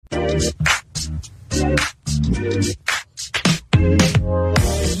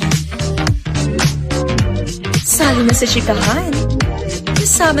Sali na sa chikahan.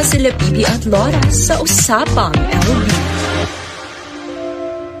 Kasama sila Bibi at Laura sa Usapang LB.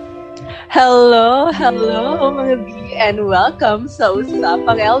 Hello mga B, and welcome sa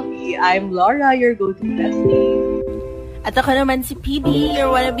Usapang LB. I'm Laura, your go-to bestie. At ako naman si PB,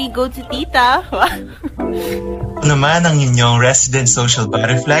 your wannabe go-to tita. Naman ang inyong resident social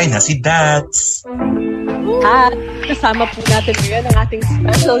butterfly na si Dats. At kasama po natin ngayon ang ating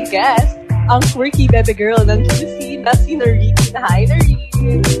special guest, ang quirky baby girl ng QC na si Noreen. Hi,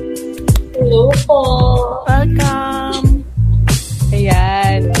 Noreen! Hello po! Welcome!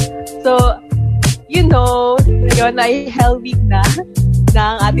 Ayan. So, you know, ngayon ay Hell Week na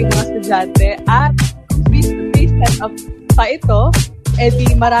ng ating mga estudyante at face-to-face setup pa ito, di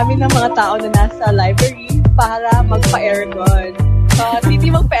marami ng mga tao na nasa library para magpa-aircon. So,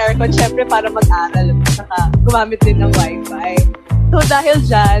 hindi magpa-aircon, syempre para mag-aral at saka gumamit din ng wifi. So, dahil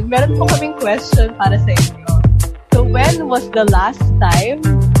dyan, meron po kaming question para sa inyo. So, when was the last time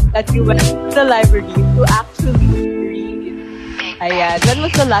that you went to the library to actually read? Ayan, when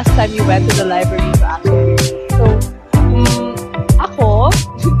was the last time you went to the library to actually read? So, ako,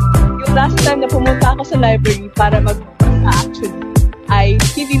 yung last time na pumunta ako sa library para magbasa actually, ay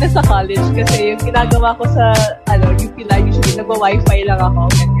hindi na sa college kasi yung ginagawa ko sa UP Live, usually nagwa-wifi lang ako,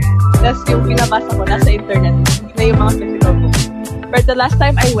 ganyan. Tapos yung binabasa ko nasa internet, hindi na yung mga physical books. But the last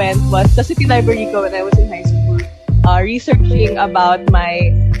time I went was the City Library ko when I was in high school, researching about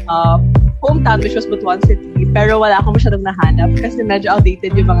my hometown, which was Butuan City. Pero wala akong masyadong nahanap kasi medyo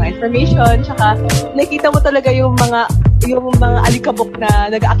outdated yung mga information. Tsaka nakita mo talaga yung mga alikabok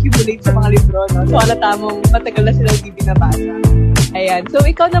na nag-accumulate sa mga libro. No? So alata mong matagal na silang hindi binabasa. Ayan. So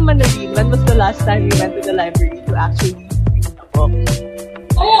ikaw naman, Nadine, when was the last time you went to the library to actually read a book?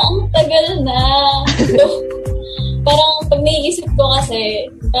 Parang ang tagal na. Parang pag naiisip ko kasi,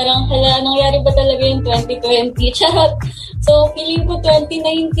 parang nangyari ba talaga yung 2020? Charot. So, feeling ko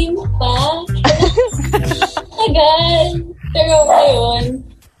 2019 pa. Tagal. Pero ayun.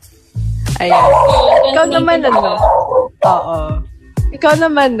 Ayan. Ikaw naman, Oo. Ikaw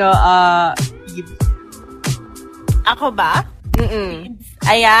naman, Ako ba? Mm-mm.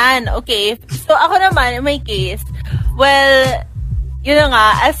 Ayan, okay. So, ako naman, in my case, well, yun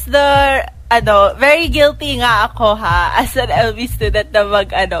nga, as the very guilty nga ako as an LB student na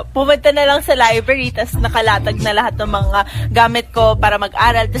pumunta na lang sa library, tas nakalatag na lahat ng mga gamit ko para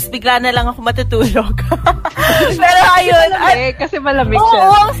mag-aral, tas bigla na lang ako matutulog. Pero ayun. Kasi malamig siya.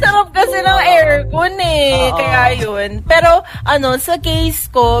 Oo, ang sarap kasi ng aircon Kaya yun. Pero, sa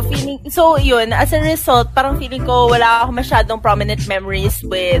case ko, yun, as a result, parang feeling ko wala ako masyadong prominent memories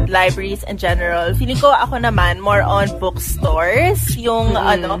with libraries in general. Feeling ko ako naman, more on bookstores, yung,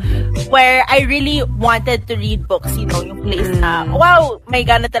 where I really wanted to read books, yung place na, wow, may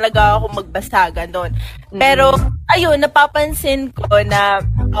gana talaga ako magbasa, ganun. Pero, ayun, napapansin ko na,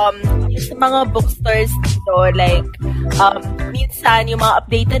 sa mga bookstores dito, like, minsan, yung mga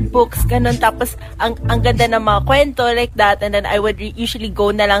updated books, ganun, tapos, ang ganda ng mga kwento, like that, and then I would usually go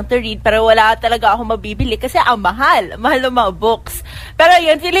na lang to read, pero wala talaga ako mabibili, kasi ang mahal ng mga books. Pero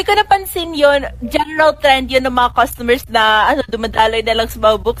yun, feeling ko napansin yun, general trend yun ng mga customers na, dumadaloy na lang sa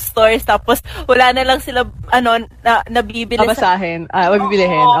mga bookstores, tapos, wala na lang sila, nabibili. Babasahin.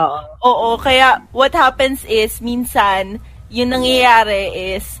 Mabibilihin. Oo, kaya, what happens is, minsan, yung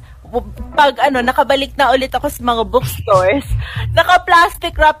nangyayari is, pag nakabalik na ulit ako sa mga bookstores,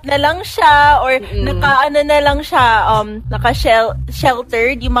 naka-plastic wrap na lang siya, or na lang siya,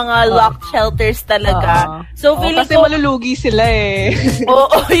 naka-sheltered, yung mga locked shelters talaga. So, feeling kasi malulugi sila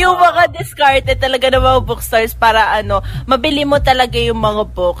Oo, yung mga discarded talaga ng mga bookstores para mabili mo talaga yung mga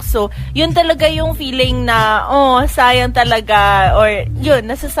books. So, yun talaga yung feeling na, sayang talaga, or yun,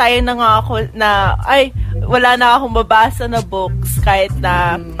 nasasayang na nga ako na, wala na akong mabasa na books kahit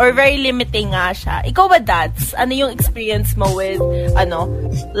na, or very limiting nga siya. Ikaw ba, Dats? Ano yung experience mo with,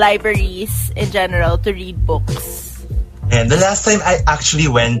 libraries in general to read books? And the last time I actually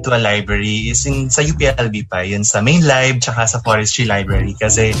went to a library is sa UPLB pa, yun sa main lib tsaka sa forestry library,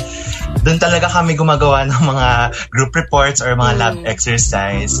 kasi doon talaga kami gumagawa ng mga group reports or mga lab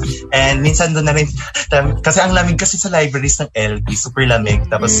exercise. And minsan doon na rin, kasi ang lamig kasi sa libraries ng LB, super lamig.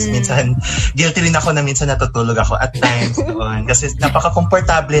 Tapos minsan, guilty rin ako na minsan natutulog ako at times doon. Kasi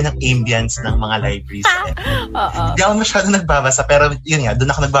napaka-komportable ng ambience ng mga libraries. Hindi ako masyado nagbabasa, pero yun nga,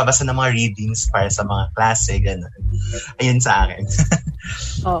 doon ako nagbabasa ng mga readings para sa mga klase, gano'n. Ayun sa akin.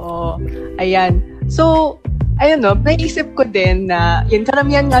 Oo. Ayan. So, ayun no, naisip ko din na yun,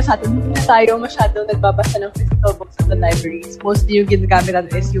 karamihan nga sa atin, hindi na tayo masyadong nagbabasa ng physical books at the libraries. Mostly yung ginagamit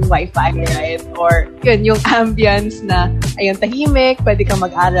natin is yung Wi-Fi, right? Or yun, yung ambience na, ayun, tahimik, pwede kang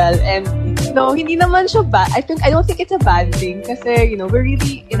mag-aral. And, you know, hindi naman siya bad. I don't think it's a bad thing kasi, you know, we're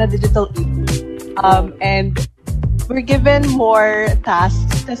really in a digital age. And we're given more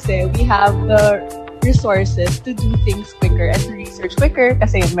tasks kasi we have the resources to do things quicker and to research quicker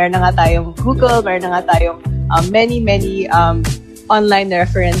kasi meron na nga tayong Google, meron na nga tayong many online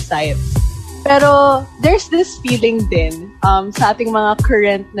reference sites. Pero there's this feeling din sa ating mga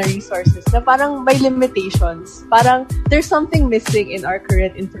current na resources na parang may limitations. Parang there's something missing in our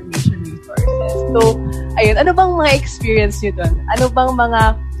current information resources. So, ayun, ano bang mga experience nyo dun? Ano bang mga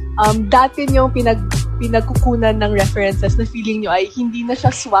dati nyo pinagkukunan ng references na feeling nyo ay hindi na siya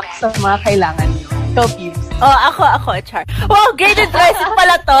swak sa mga kailangan nyo? Ikaw, Peeves. Oh, ako, Char. Wow, great advice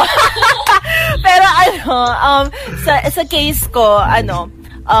pala to. Pero sa case ko,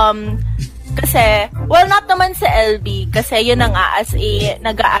 kasi, well, not naman sa LB, kasi yun na nga, as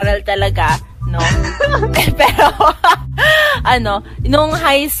nag-aaral talaga, no? Pero, nung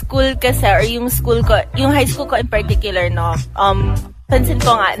high school kasi, or yung high school ko in particular, no, pansin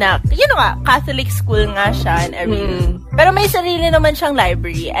ko nga na, Catholic school nga siya and everything. Pero may sarili naman siyang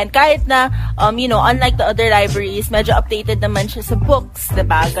library. And kahit na, unlike the other libraries, medyo updated naman siya sa books,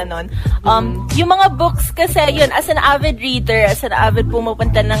 diba? Ganon. Yung mga books kasi, yun, as an avid reader, as an avid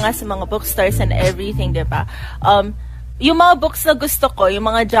pumupunta na nga sa mga bookstores and everything, diba? Yung mga books na gusto ko, yung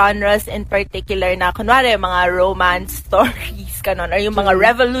mga genres in particular na, kunwari, mga romance stories, kanon, or yung mga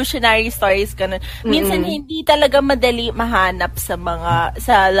revolutionary stories, kanon. Minsan, hindi talaga madali mahanap sa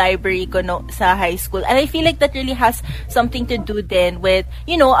library ko sa high school. And I feel like that really has something to do then with,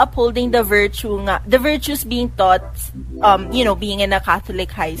 upholding the virtues being taught, being in a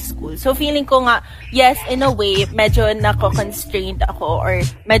Catholic high school. So, feeling ko nga, yes, in a way, medyo nako-constrained ako or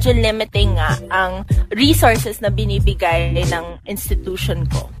medyo limiting nga ang resources na binibigay ng institution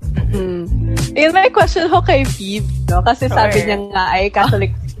ko. Yun, may question ko kay Phoebe, no? Kasi sabi niya nga ay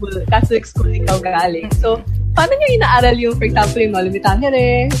Catholic school ikaw galing. So, paano niyo inaaral yung, for example, yung Noli Me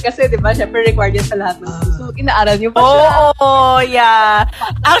Tangere? Kasi, di ba, syempre required yan sa lahat ng school. So, inaaral niyo pa siya. Oh, yeah.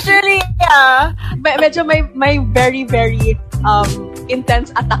 Actually, yeah. Medyo may very, very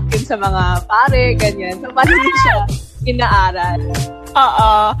intense attack yun sa mga pare, ganyan. So, paano niyo siya inaaral?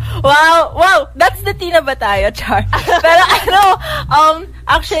 Wow, that's the tina ba tayo, Char? Pero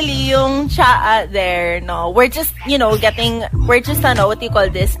actually, yung chat there, no, we're just, what do you call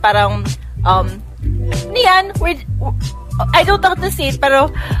this? Parang, I don't know how to say it, pero,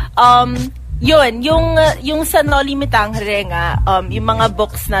 yun, yung sa Noli Me Tangere nga, yung mga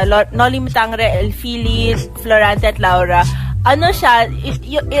books na, Noli Me Tangere, El Fili, Florante at Laura, siya,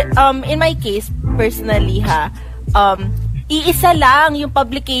 in my case, personally, iisa lang yung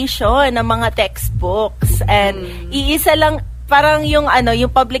publication ng mga textbooks and iisa lang parang yung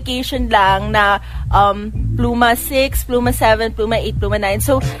publication lang na Pluma 6, Pluma 7, Pluma 8, Pluma 9.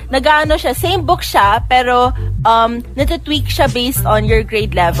 So, nag-ano siya, same book siya, pero natutweak siya based on your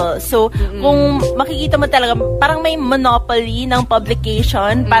grade level. So, kung makikita mo talaga, parang may monopoly ng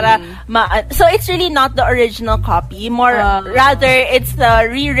publication para so, it's really not the original copy. More, rather, it's the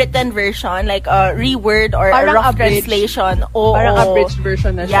rewritten version, like a reword or a rough translation. Parang abridged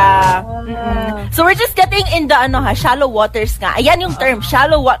version na siya. Yeah. So, we're just getting in the, shallow waters nga. Ayan yung term,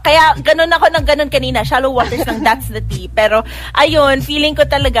 shallow water. Kaya, ganun ako ng ganun kanina, shallow waters lang, that's the tea. Pero, ayun, feeling ko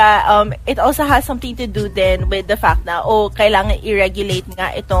talaga, it also has something to do then with the fact na, kailangan i-regulate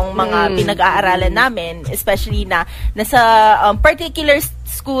nga itong mga pinag-aaralan namin, especially na nasa particular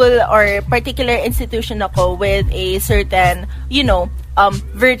school or particular institution ako with a certain,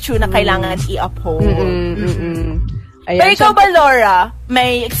 virtue na kailangan i-uphold. Ayan, pero ikaw ba, Laura,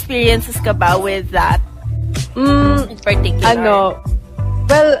 may experiences ka ba with that? In particular?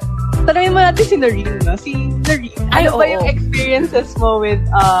 Well, tanongin mo natin si Noreen, no? Si Noreen, ano ba yung experiences mo with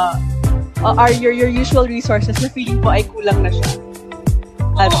your usual resources na feeling mo ay kulang na siya?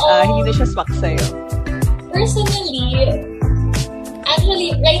 At hindi na siya swak sa'yo? Personally,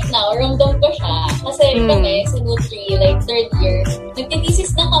 actually, right now, ramdam ko siya. Kasi kami, sa Nutri, like, third year,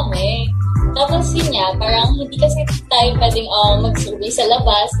 nagtitisis na kami. Tapos yun nga, parang hindi kasi tayo pwedeng mag-survey sa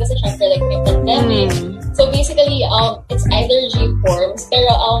labas kasi syempre like may pandemic. So basically, it's either G-forms,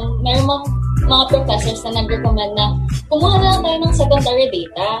 pero meron mga professors na nag-recommend na kumuha na lang tayo ng secondary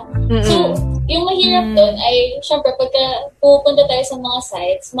data. So, yung mahirap doon ay, syempre, pagka pupunta tayo sa mga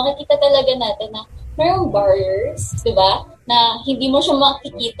sites, makikita talaga natin na mayroong barriers, di ba? Na hindi mo siya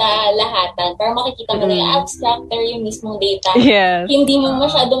makikita lahatan. Para makikita mo na yung abstract or yung mismong data. Yes. Hindi mo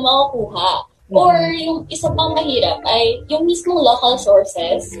masyado makukuha. Or yung isa pang mahirap ay yung mismong local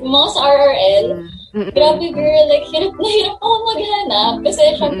sources. Yung mga sa RRL, grabe girl, like hirap na hirap ako maghanap kasi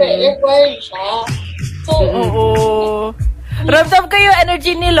syempre required siya. So, ramdam ko yung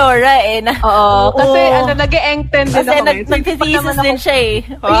energy ni Laura Oo, kasi nag-e-engten din ako. Kasi nagtitesis din siya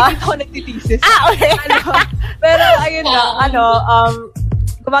Hindi ako nagtitesis. Okay. Pero ayun na,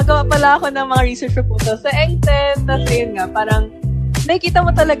 gumagawa pala ako ng mga research proposals sa Engten. Tapos yun nga, parang nakikita mo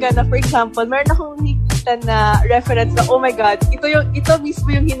talaga na, for example, meron akong nakikita na reference na, oh my God, ito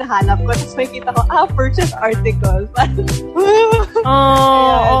mismo yung hinahanap ko. Tapos makikita ko, purchase articles.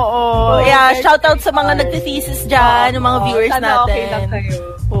 Yeah, shout out sa mga nagtitesis dyan, yung mga viewers sana natin. Okay lang kayo.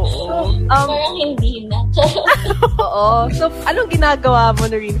 Parang hindi na. Oo. So, anong ginagawa mo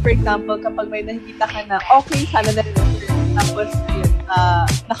na rin? For example, kapag may nakikita ka na, okay, sana na rin. Tapos, yun,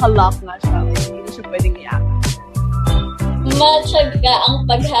 naka-lock nga siya. Hindi na siya pwedeng i-access. Matyaga ang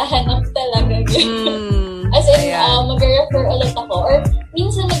paghahanap talaga. As in, mag-refer ulit ako. Or,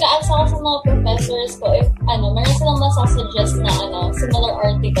 minsan mag-a-ask ako sa mga professors ko if, meron silang masasuggest na, similar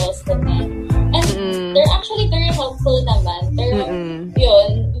articles ganyan. And, they're actually very helpful naman. Pero, yun,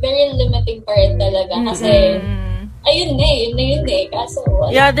 very limiting pa rin talaga. Kasi, yun na eh. Kaso,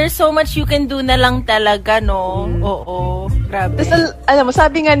 yeah, there's so much you can do na lang talaga, no? Oo, grabe. Tapos, alam mo,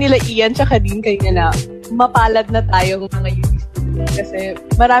 sabi nga nila Ian tsaka din kanina na mapalad na tayong mga uni students kasi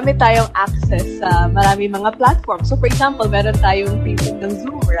marami tayong access sa marami mga platforms. So, for example, meron tayong premium ng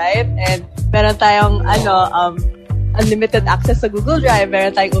Zoom, right? And meron tayong, unlimited access sa Google Drive,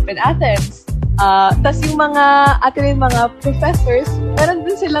 meron tayong Open Athens. Tapos yung mga professors, meron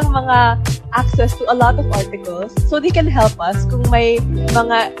din silang mga access to a lot of articles. So, they can help us kung may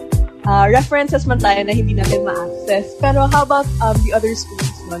mga references man tayo na hindi natin ma-access. Pero how about the other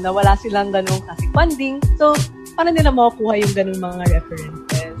schools, no, na wala silang ganung kasi funding? So, paano nila makukuha yung ganung mga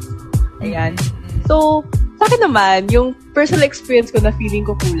references? Ayan. So, sa akin naman, yung personal experience ko na feeling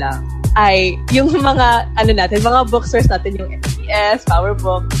ko kulang ay yung mga, mga bookstores natin, yung SBS,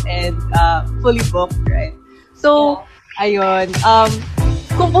 PowerBooks, and Fully Booked, right? So, ayun.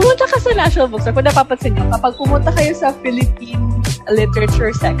 Kung pumunta ka sa National Bookstore, kung napapansin nyo, kapag pumunta kayo sa Philippine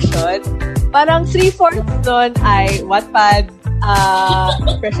Literature section, parang 3/4 doon ay Wattpad,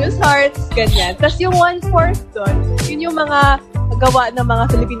 Precious Hearts, ganyan. Tapos yung 1/4 doon, yun yung mga gawa ng mga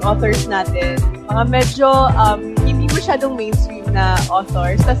Philippine authors natin. Mga medyo hindi masyadong mainstream na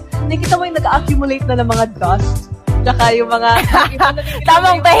authors. Tapos nakikita mo yung nag-accumulate na ng mga dust. Tsaka yung mga...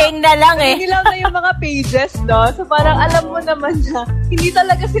 Tamang bahing na lang eh. Hindi lang na yung mga pages, no? So parang alam mo naman na hindi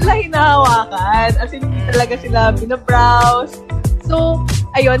talaga sila hinahawakan. As in, hindi talaga sila binabrowse. So,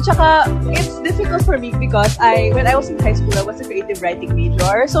 ayun. Tsaka, it's difficult for me because when I was in high school, I was a creative writing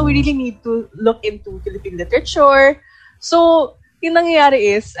major. So, we really need to look into Philippine literature. So, yung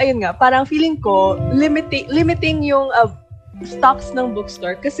nangyayari is, ayun nga, parang feeling ko, limiting yung stocks ng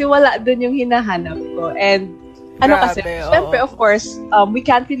bookstore kasi wala dun yung hinahanap ko. And, kasi, syempre, of course, we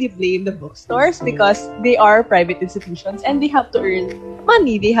can't really blame the bookstores because they are private institutions and they have to earn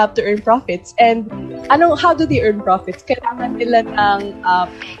money, they have to earn profits. And, how do they earn profits? Kailangan nila ng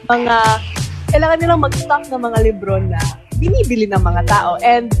kailangan nilang mag-stock ng mga libro na binibili ng mga tao.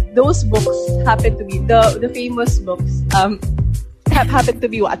 And those books happen to be, the famous books, happen to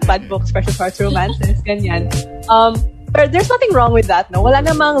be Wattpad books, Precious Hearts, romances, ganyan. But there's nothing wrong with that, no? Wala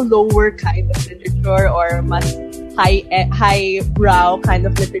namang lower kind of literature or mas high-brow kind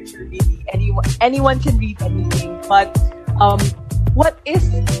of literature, really. Anyone can read anything. But what is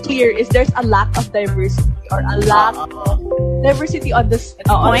clear is there's a lack of diversity or a lack of diversity on this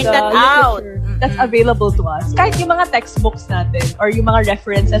point that out that's available to us. Kahit yung mga textbooks natin or yung mga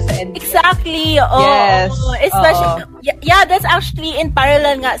references sa NBI. Exactly. Yes. Especially, yeah, that's actually in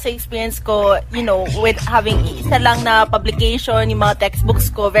parallel nga sa experience ko, with having isa lang na publication, yung mga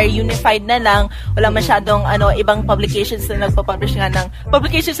textbooks ko, very unified na lang. Wala masyadong, ibang publications na nagpa-publish nga ng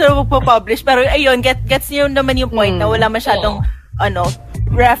publications na nagpa-publish. Pero ayun, gets nyo naman yung point na wala masyadong,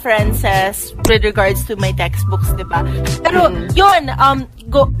 references with regards to my textbooks, diba? Pero, yun,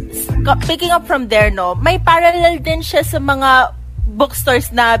 picking up from there, no, may parallel din siya sa mga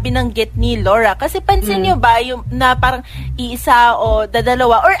bookstores na binanggit ni Laura. Kasi pansin nyo ba, yung na parang iisa o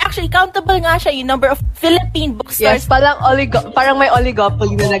dadalawa, or actually, countable nga siya yung number of Philippine bookstores. Yes, parang may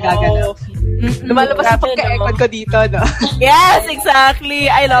oligopoly na nagaganap. Lumalabas yung pagka-ekod ko dito, no? Yes, exactly.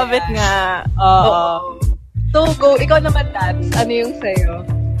 I love it nga. So, ikaw naman, Tats. Ano yung sa'yo?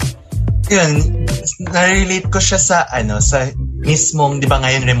 Yun, na-relate ko siya sa mismong, di ba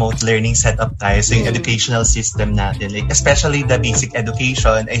ngayon remote learning setup tayo, so yung educational system natin, like especially the basic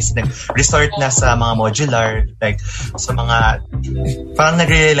education is resort na sa mga modular, like sa mga, parang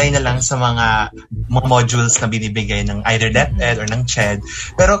nagre-rely na lang sa mga modules na binibigay ng either DepEd or ng CHED.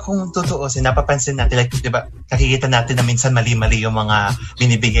 Pero kung tutuusin, napapansin natin, like, di ba, nakikita natin na minsan mali-mali yung mga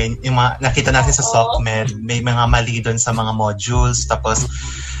binibigay, yung mga nakita natin sa SOCMED, may mga mali doon sa mga modules, tapos,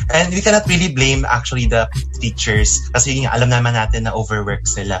 and we cannot really blame actually the teachers kasi alam naman natin na overwork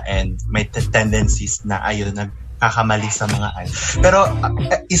sila and may tendencies na ayun nagkakamali sa mga Pero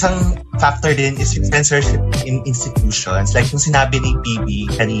isang factor din is yung censorship in institutions. Like yung sinabi ni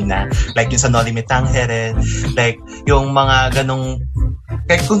PB kanina, like yung sa No Limit Tangere, like yung mga ganong,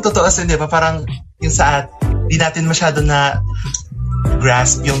 like kung totoo di ba, parang yung sa di natin masyado na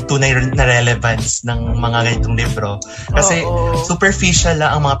grasp yung tunay na relevance ng mga ganitong libro. Kasi superficial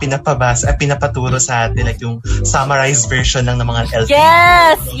lang ang mga pinapabasa at pinapaturo sa atin, like yung summarized version lang ng mga LT.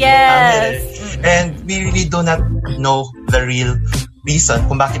 Yes! And we really do not know the real reason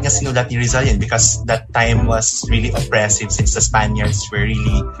kung bakit nga sinulat ni Rizal yun, because that time was really oppressive since the Spaniards were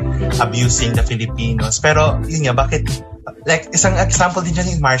really abusing the Filipinos. Pero yun nga, bakit like isang example din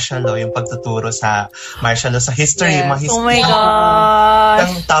dyan yung martial law, yung pagtuturo sa martial law sa history, mga history. Oh my gosh!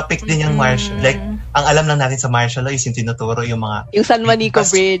 Ang topic din yung martial, like ang alam lang natin sa martial law is yung tinuturo yung mga yung San Juanico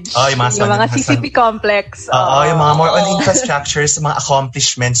Bridge, yung mga CCP complex, yung mga more on infrastructures, mga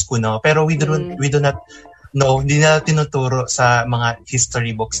accomplishments kuno, pero we do not hindi na tinuturo sa mga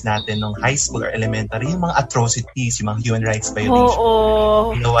history books natin nung high school or elementary, yung mga atrocities, yung mga human rights violations.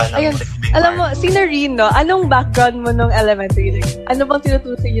 Ayun, alam mo, si Nareen, no, anong background mo nung elementary? Like, ano bang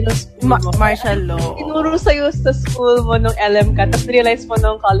tinuturo sa iyo ng school mo? Martial law. Tinuro sa'yo sa school mo nung LM ka, tapos realize mo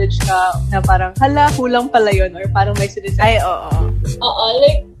nung college ka na parang, hala, kulang pala yun, or parang may sinisip. Ay, oo. Oo,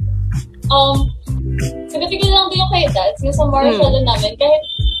 like, sagutin lang din yung kay Dad, yung sa martial law namin, kahit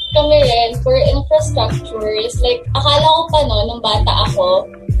kami rin, for infrastructures, like, akala ko pa nung bata ako,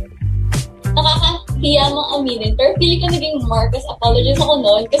 nakakahiya mong aminin, pero pili ko naging Marcos apologies ako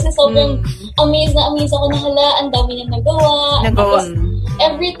noon, kasi sobrang amazed ako na hala, ang dami niya nagawa. Tapos,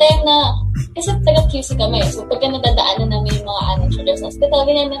 every time na, kasi taga-QC kami, so pagka nadadaanan namin yung mga children's hospital,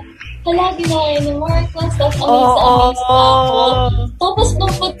 ganyan na, hala, ginawa yun ni Marcos, tapos amazed pa ako. Tapos,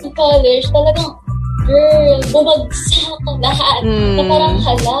 nung pag-college, talagang, girl, bumagsak lahat. Na parang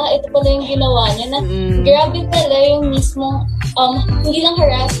hala, ito pala yung ginawa niya. Na grabe pala yung mismong, hindi lang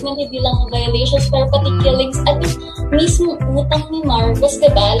harassment, hindi lang violations, pero pati killings. At yung mismong utang ni Marcos,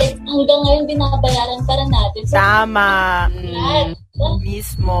 diba? Like, hanggang ngayon binabayaran para natin. So, tama.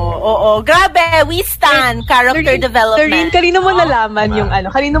 Mismo. Oo. Grabe, we stand character development. Doreen, kanino mo nalaman yung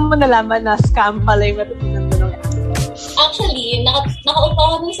kanino mo nalaman na scam pala yung matutunan mo nung Actually, nakaupa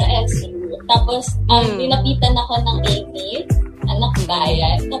ko dun sa SU. Tapos, pinapitan ako ng AP, anak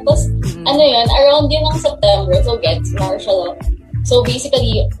bayan. Tapos, around yun ng September, so gets martial law. So,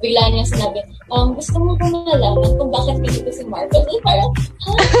 basically, bigla niya sinabi, gusto mo ko nalaman kung bakit ganito si Marcos? Parang,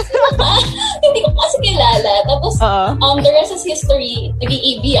 sino ka? Hindi ko kasi kilala. Tapos, the rest is history.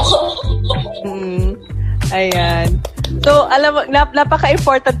 Nag-i-AB ako. Ayan. So, alam mo,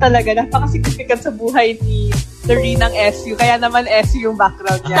 napaka-important talaga, napaka-significant sa buhay ni Doreen ng SU. Kaya naman SU yung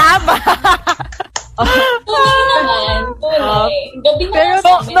background niya. Tama! Tunay naman. Tunay. Gabi na pero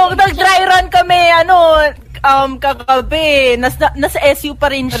nung nag-dry run kami, kagabi, nasa SU pa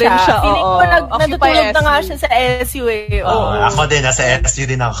rin siya. Feeling ko natutulog na nga siya sa SU eh. Ako din, nasa SU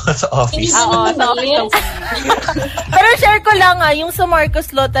din ako sa office. Sa office. Pero share ko lang yung sa Marcos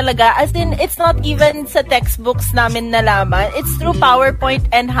Law talaga, as in, it's not even sa textbooks namin nalaman. It's through PowerPoint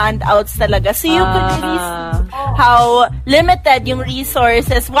and handouts talaga. So you could really see how limited yung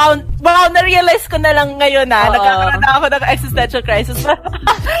resources. Wow, na-realize ko na lang ngayon nagkakaroon na ako ng existential crisis.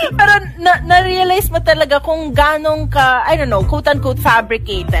 Pero na-realize mo talaga kung ganong ka, I don't know, quote-unquote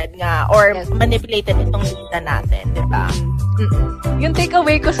fabricated nga or manipulated itong data natin, di ba? Yung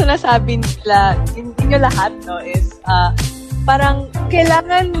takeaway ko sa nasabi nila, inyo lahat, no, is parang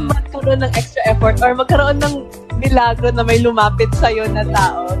kailangan magkaroon ng extra effort or magkaroon ng milagro na may lumapit sa'yo na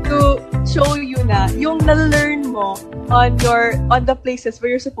tao to show you na yung na-learn mo on the places where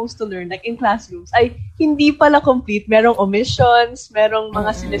you're supposed to learn, like in classrooms, ay hindi pala complete. Merong omissions, merong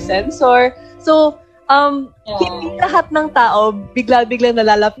mga sinesensor. So, hindi lahat ng tao bigla-bigla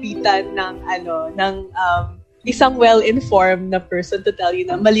nalalapitan ng isang well-informed na person to tell you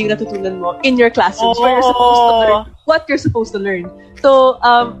na mali yung natutunan mo in your classrooms where you're supposed to learn what you're supposed to learn. So,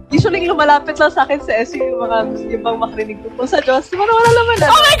 usually lumalapit lang sa akin sa SU yung mga gusto nyo bang makarinig tungkol sa Diyos. Wala naman na.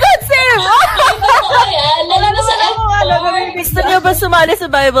 Oh my God, Sam! Lalo na sa F4. Gusto nyo ba sumali sa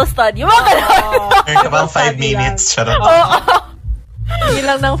Bible study? Mga Meron ka bang 5 minutes? Hindi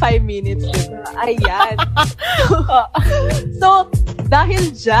lang ng 5 minutes, diba? Ayan. So,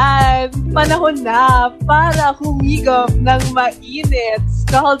 dahil dyan, panahon na para humigop ng mainit,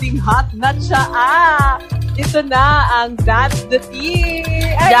 scalding hot na tsaa. Ito na ang That's the Tea.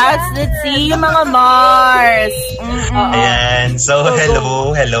 That's the Tea, yung mga Mars. Ayan. So,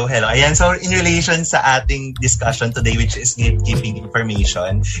 hello. Ayan. So, in relation sa ating discussion today, which is gatekeeping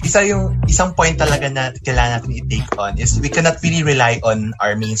information, isang point talaga na kailangan natin i-take on is we cannot really rely on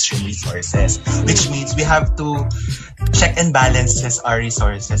our mainstream resources, which means we have to check and balance our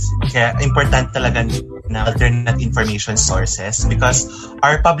resources. Kaya important talaga na alternate information sources because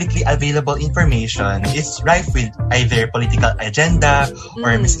our publicly available information is rife with either political agenda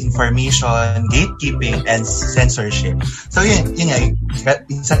or misinformation, gatekeeping, and censorship. So yun nga,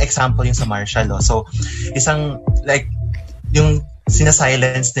 isang example yung sa martial law. So isang yung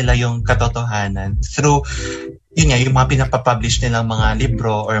sinasilence nila yung katotohanan through yung mga pinapapublish nilang mga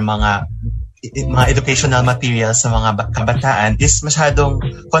libro or mga educational materials sa mga kabataan is masyadong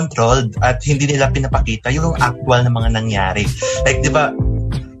controlled at hindi nila pinapakita yung actual na mga nangyari. Like, di ba,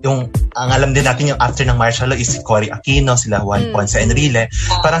 ang alam din natin yung after ng martial law is si Cory Aquino, sila Juan Ponce Enrile.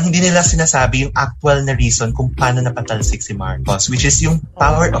 Parang hindi nila sinasabi yung actual na reason kung paano napatalsik si Marcos, which is yung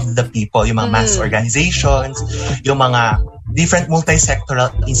power of the people, yung mga mass organizations, yung mga different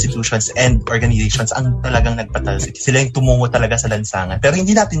multi-sectoral institutions and organizations ang talagang nagpatalsik. Sila yung tumungo talaga sa lansangan. Pero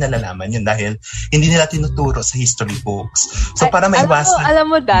hindi natin nalalaman yun dahil hindi nila tinuturo sa history books. So para maiwasan...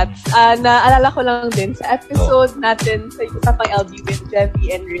 Alam mo that, naalala ko lang din sa episode natin sa Usapang LB with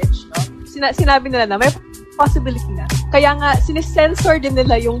Jeffy and Rich, no? Sinabi nila na may possibility na. Kaya nga, sinesensor din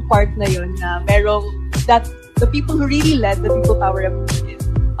nila yung part na yun na merong that the people who really led the people power of it,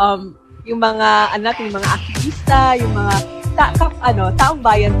 yung mga yung mga aktivista, yung mga taong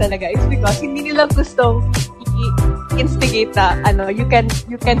bayan talaga is because hindi nila gustong i-instigate na you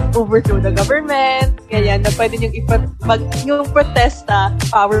can overthrow the government, ganyan, na pwede yung protesta,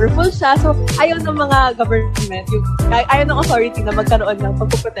 powerful siya. So, ayaw ng mga government, ayaw ng authority na magkaroon ng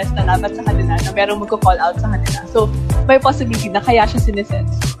pagpuprotesta laban sa kanila, na merong magko-call out sa kanila. So, may possibility na kaya siya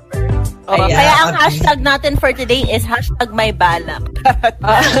sinesensor. Kaya ang hashtag natin for today is #mybalak.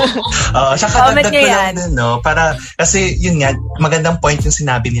 Tsaka dagdag ko lang din, no? Para, kasi yun nga, magandang point yung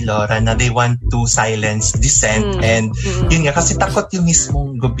sinabi ni Laura na they want to silence dissent and yun nga, kasi takot yung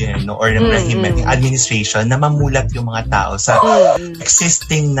mismong gobyerno or yung administration na mamulat yung mga tao sa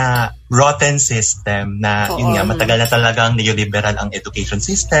existing na rotten system na yun nga, matagal na talagang neoliberal ang education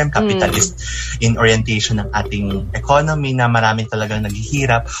system, capitalist in orientation ng ating economy na maraming talagang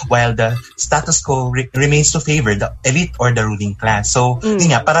naghihirap while the status quo remains to favor the elite or the ruling class. So,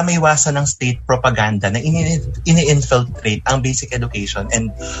 yun nga, para maiwasan ng state propaganda na ini-infiltrate ang basic education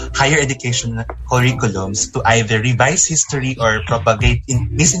and higher education curriculums to either revise history or propagate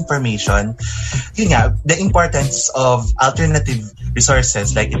misinformation, yun nga, the importance of alternative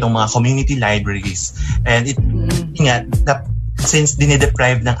resources like itong mga community libraries and since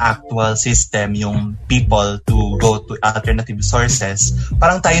dinideprive ng actual system yung people to go to alternative sources,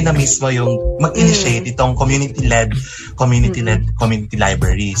 parang tayo na mismo yung mag-initiate itong community-led community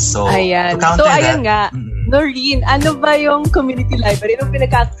libraries. So, ayan. So, ayun nga, Noreen, ano ba yung community library? Anong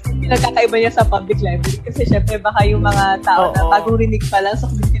pinagkakaiba niya sa public library? Kasi syempre baka yung mga tao na bagong rinig pa lang sa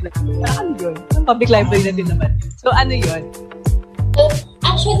community library. Ano yun? Public library na din naman. So, ano yun?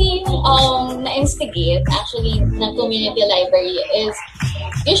 Actually, na-instigate na community library is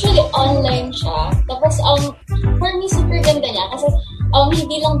usually online siya. Tapos, for me, super ganda niya. Kasi,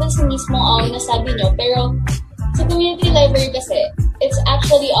 hindi lang dun sa mismo nasabi nyo. Pero, sa community library kasi, it's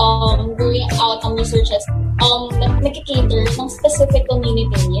actually going out on researches nagkikater ng specific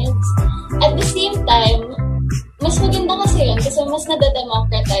community needs. At the same time, mas maganda kasi yun kasi mas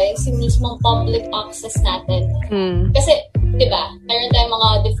nadademocratize yung mismong public access natin. Kasi, di ba, meron tayong mga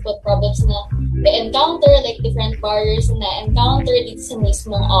difficult problems na na-encounter, like different barriers na na-encounter dito sa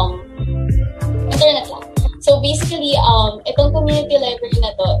mismong internet lang. So basically, itong community library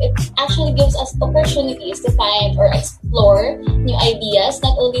na to, it actually gives us opportunities to find or explore new ideas.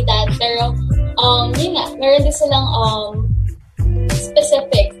 Not only that, pero yun nga, meron din silang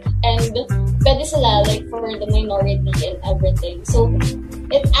specific and pwede sila like for the minority and everything. So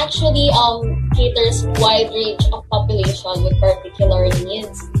it actually caters wide range of population with particular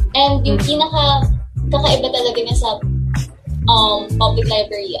needs. And yung kakaiba talaga niya sa public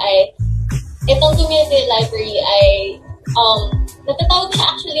library ay itong community library ay natatawag siya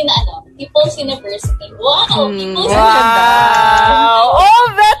actually na People's University. Wow! People's University! Oh,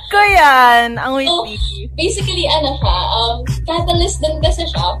 bet ko yan! Ang witty. basically, catalyst din kasi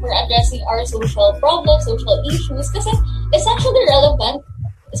siya for addressing our social problems, social issues, kasi it's actually relevant,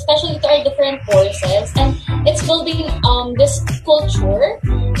 especially to our different courses, and it's building this culture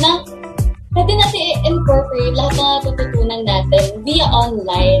na pwede natin i-incorporate lahat na natututunan natin via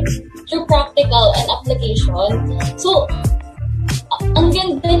online through practical and application. So, ang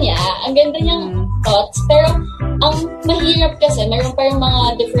ganda niyang thoughts, pero ang mahirap kasi, meron pa yung mga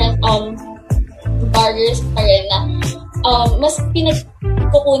different barriers pa rin na mas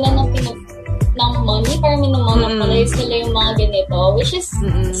pinagkukunan ng money para minomonopolize nila yung mga ganito, which is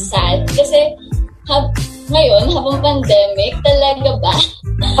sad kasi ngayon, habang pandemic, talaga ba?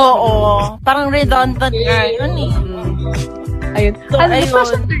 Oo. Parang redundant nga yun eh. Ayun. So, Ano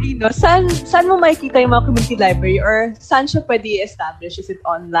question to Rino? Saan mo makikita yung mga community library or saan siya pwede i-establish? Is it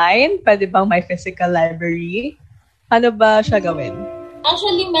online? Pwede bang may physical library? Ano ba siya gawin?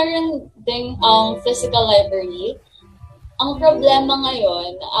 Actually, meron ding physical library. Ang problema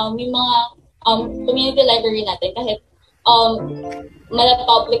ngayon, yung mga community library natin, kahit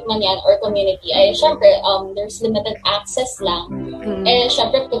public man yan or community, ay syempre, there's limited access lang.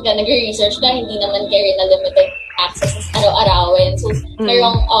 Syempre, pagka nag-research ka, hindi naman carry na limited access araw-arawin. So,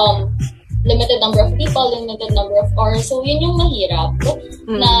 merong limited number of people, limited number of hours. So, yun yung mahirap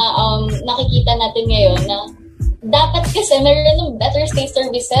na nakikita natin ngayon na dapat kasi meron ng better state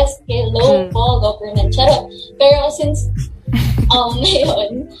services kay local government. Charot. Pero since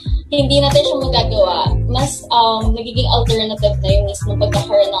ngayon, hindi natin siya magagawa, mas nagiging alternative na yung mismo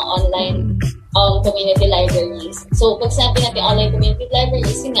pagkakaroon ng online community libraries. So, pag sinabi natin online community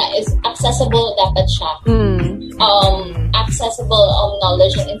libraries, yun nga, is accessible dapat siya. Accessible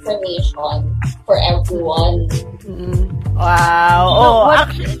knowledge and information for everyone. Wow.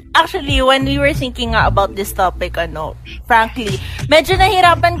 Actually, when we were thinking about this topic, frankly, medyo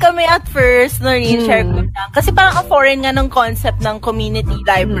nahirapan kami at first, Noreen, share ko lang. Kasi parang foreign nga ng concept ng community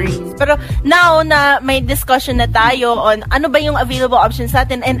libraries. Pero now na may discussion na tayo on ano ba yung available options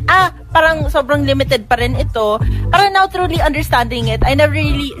natin, and parang sobrang limited pa rin ito, parang now truly understanding it, I never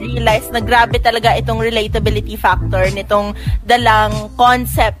really realized na grabe talaga itong relatability factor nitong dalang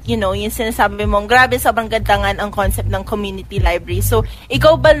concept, yung sinasabi mong, grabe sobrang gantangan ang concept ng community library. So,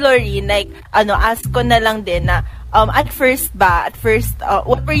 ikaw ba, Loreen, ask ko na lang din na, at first, what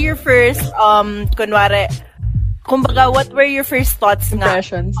were your first, what were your first thoughts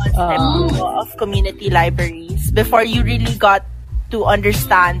impressions of community libraries before you really got to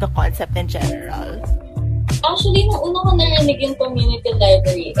understand the concept in general? Actually, nung una ko narinig yung community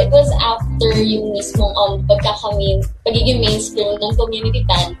library, it was after yung mismong pagiging mainstream ng community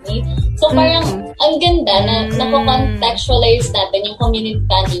pantry. So, parang ang ganda na nakocontextualize natin yung community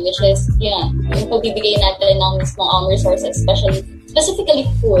pantry, which is, yung pagbibigay natin ng mismong resources, specifically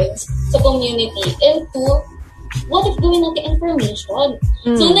foods sa community, into what if gawin natin information?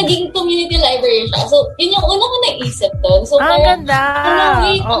 So, naging community library siya. So, yun yung una ko naisip doon. So, parang,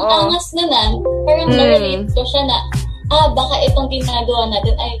 wait, ang angas na parang na-relate ko siya na, baka itong ginagawa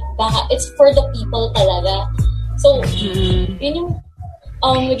natin ay, baka it's for the people talaga. So, yun yung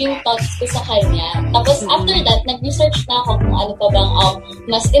naging thoughts ko sa kanya. Tapos, after that, nag-research na ako kung ano pa bang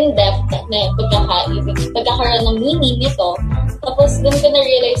mas in-depth na pagkakaroon ng meaning nito. Tapos, doon ko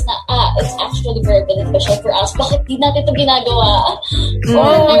na-realize na, it's actually very beneficial for us. Bakit di natin ito ginagawa?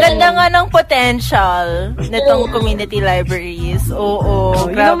 Ang ganda nga ng potential nitong community libraries. Oo,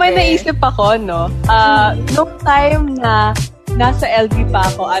 grabe. May naisip ako, no? Nung time na nasa LB pa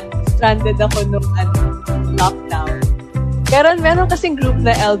ako at stranded ako nung lockdown. Meron kasing group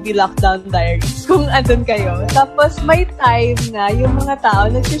na LB Lockdown Diaries kung andun kayo. Tapos may time na yung mga tao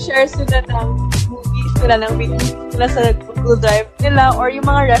nag-share sila ng movies nila, ng videos nila sa Google Drive nila or yung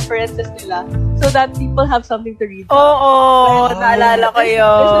mga references nila so that people have something to read. Oo, naalala ko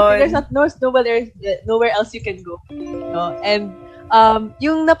yun. There's nowhere else you can go. No? And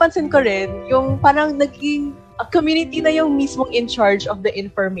yung napansin ko rin, yung parang naging community na yung mismong in charge of the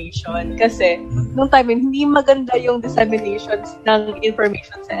information. Kasi, nung time hindi maganda yung disseminations ng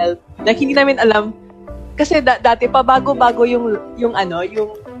information sa LB. Hindi namin alam, kasi dati pa bago-bago yung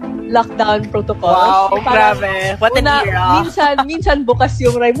lockdown protocols. Wow, grabe. What an era. Minsan bukas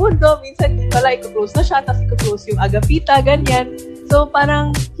yung Raimundo, minsan pala i-close na siya, tapos i-close yung Agapita, ganyan. So,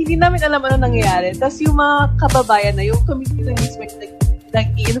 parang, hindi namin alam ano nangyayari. Tapos yung mga kababayan na, yung community na mismo,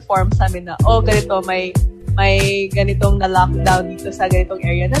 nag-i-inform sa amin na, ganito, may ganitong na-lockdown dito sa ganitong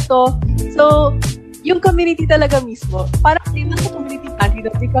area na to. So, yung community talaga mismo, parang din sa community pantry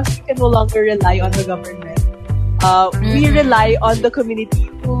because we can no longer rely on the government. We rely on the community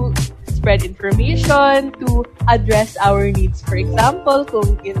to spread information, to address our needs. For example,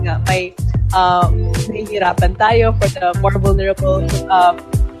 kung yun nga, may nahihirapan tayo for the more vulnerable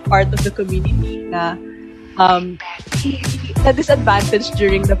part of the community na disadvantage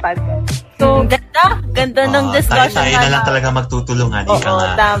during the pandemic. So, ganda ng discussion. Tayo na lang talaga magtutulungan. Oo,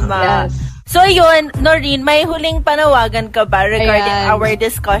 tama. Yes. So yun, Noreen, may huling panawagan ka ba regarding our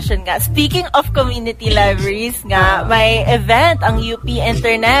discussion nga? Speaking of community libraries nga, may event ang UP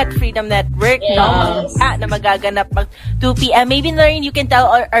Internet Freedom Network na magaganap mag 2 p.m. Maybe, Noreen, you can tell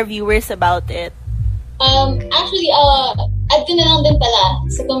our viewers about it. Actually, add ko na lang din pala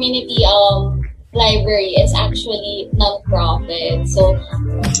sa community library is actually non-profit. So,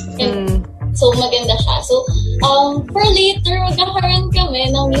 so maganda siya. So, for later, magkakaroon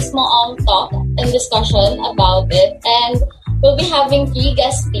kami ng mismo talk and discussion about it. And we'll be having 3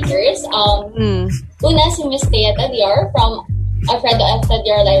 guest speakers. Una, si Ms. Thea Tadiar from Alfredo F.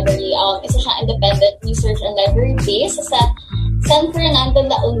 Tadiar Library. Isa siyang independent research and library base sa San Fernando,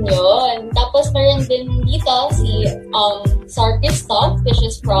 La Union. Tapos, meron din dito si Sir Christoph, which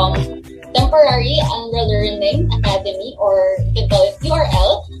is from Temporary Unreal Learning Academy, or you can call it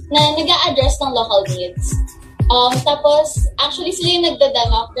URL, na nag-a-address ng local needs. Tapos, actually, sila yung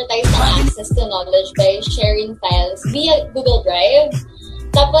nagda-democratize ng access to knowledge by sharing files via Google Drive.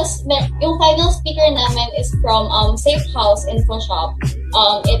 Tapos, yung final speaker namin is from Safe House Info Shop.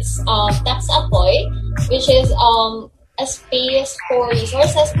 It's Tax Apoy, which is a space for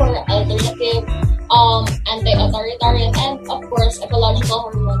resources for alternative, anti-authoritarian, and of course, ecological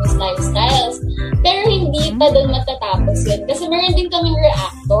harmonious lifestyles. Pero hindi pa doon matatapos yun. Kasi meron din kaming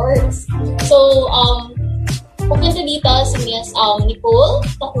reactors. So, pupunta dito si Ms. Nicole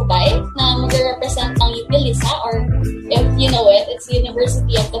Takubay na mag-represent ng UP LISA, or if you know it, it's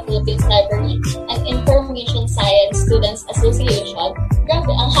University of the Philippines Library and Information Science Students Association. Grabe,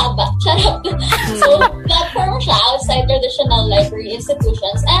 ang haba. Charot. So, platform siya outside traditional library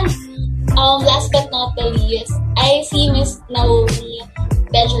institutions. And last but not the least, I see Ms. Naomi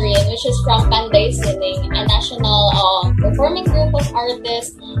Bejerin, which is from Panday Sining, a national performing group of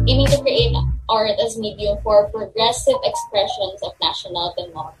artists aiming to create art as medium for progressive expressions of national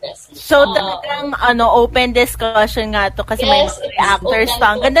democracy. So, talagang open discussion nga to kasi may reactors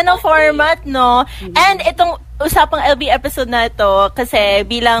pa. Ang ganda ng format, no? And itong usapang LB episode na ito, kasi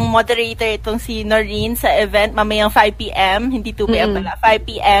bilang moderator itong si Noreen sa event mamayang 5 p.m., hindi 2 p.m. pala, 5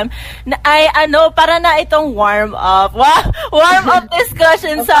 p.m., na ay para na itong warm up. Wow! Warm up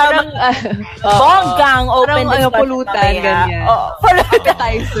discussion sa bonggang open discussion. Pulutan, ganyan.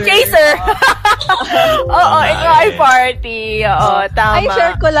 Pulutan. Chaser. Oo, ikaw ay party. Oo, tama. Ay,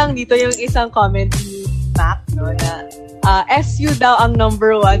 share ko lang dito yung isang comment ni Mac, no, na SU daw ang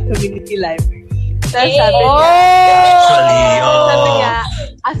number 1 community library. Sabi niya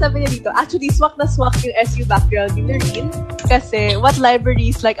dito, actually, swak na swak yung SU background ni Noreen kasi what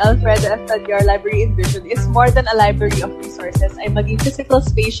libraries like Alfredo F. Tadiar Library envision is more than a library of resources ay maging physical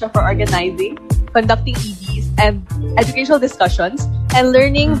space siya for organizing, conducting EDs, and educational discussions, and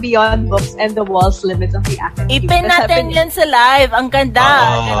learning beyond books and the walls limits of the academy. Ipin natin yan sa live. Ang ganda.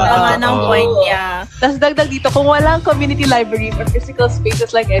 Ganda nga ng point niya. Tapos dagdag dito, kung walang community libraries or physical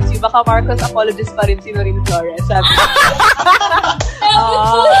spaces like SU, baka Marcos apologist pa rin si Noreen Flores. Sabi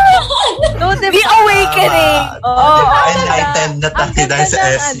The awakening. Enlightened na tayo dahil sa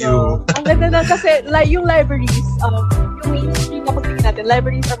SU. Ang ganda na kasi yung libraries, yung mainstream na pagtingin natin,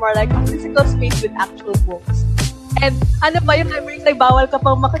 libraries are more like a physical space with actual books. And yung libraries ay bawal ka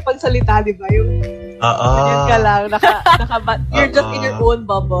pang makipagsalita, di ba? Yung yun ka lang, you're just in your own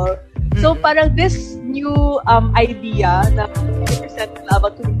bubble. So parang this new idea na 50%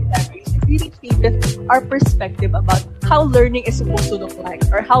 about community libraries really changes our perspective about how learning is supposed to look like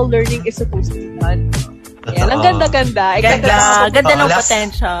or how learning is supposed to be done. Yan, ang ganda-ganda. Ganda ng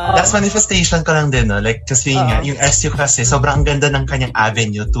potential. Last manifestation ko lang din, no? Like, kasi yung SU kasi, sobrang ganda ng kanyang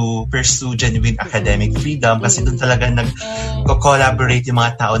avenue to pursue genuine academic freedom kasi doon talaga nag-collaborate yung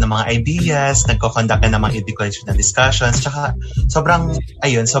mga tao ng mga ideas, nagko-conduct na ng mga educational discussions, tsaka sobrang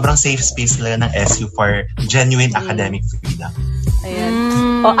safe space talaga ng SU for genuine academic freedom. Ayan.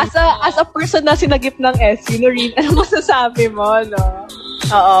 As a person na sinagip ng SU, Noreen, ano masasabi mo, no?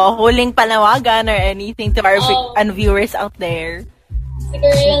 Oo, huling panawagan or anything to our viewers out there.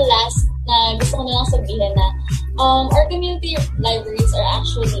 Siguro yung last na gusto ko na lang sabihin na our community libraries are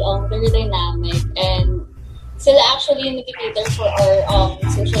actually very dynamic and sila actually yung nag-cater for our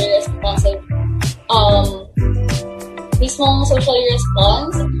socially responsive mismong socially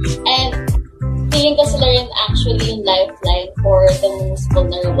response, and feeling ko sila rin actually yung lifeline for the most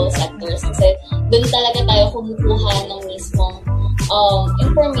vulnerable sectors kasi doon talaga tayo kumukuha ng mismong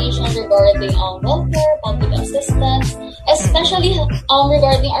information regarding welfare, public assistance, especially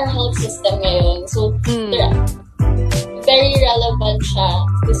regarding our health system ngayon. So, very relevant siya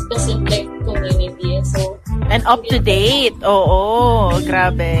to specific community. So, and up to date. Oo,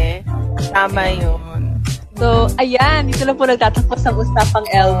 grabe. Tama yun. So, ayan, dito lang po nagtatapos ang usapang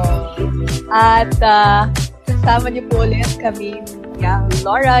LB. At kasama niyo po ulit kami,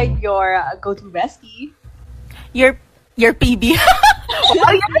 Laura, your go-to bestie. Your PB.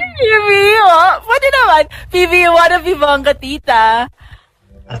 Oh, your PB. Oh. Pwede naman. PB, wanna be bangga tita.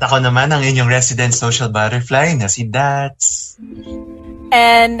 At ako naman ang inyong resident social butterfly na si Dats.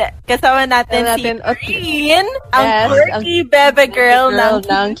 And kasama natin si Green, ang quirky bebe girl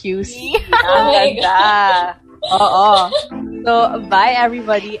ng QC. Ang ganda. Oo. So, bye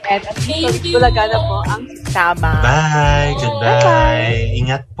everybody. And at least bulaga na po ang sama. Bye. Goodbye. Bye.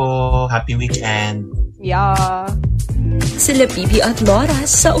 Ingat po. Happy weekend. Yeah. Sila Bibi at Laura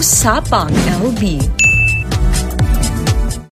sa Usapang LB.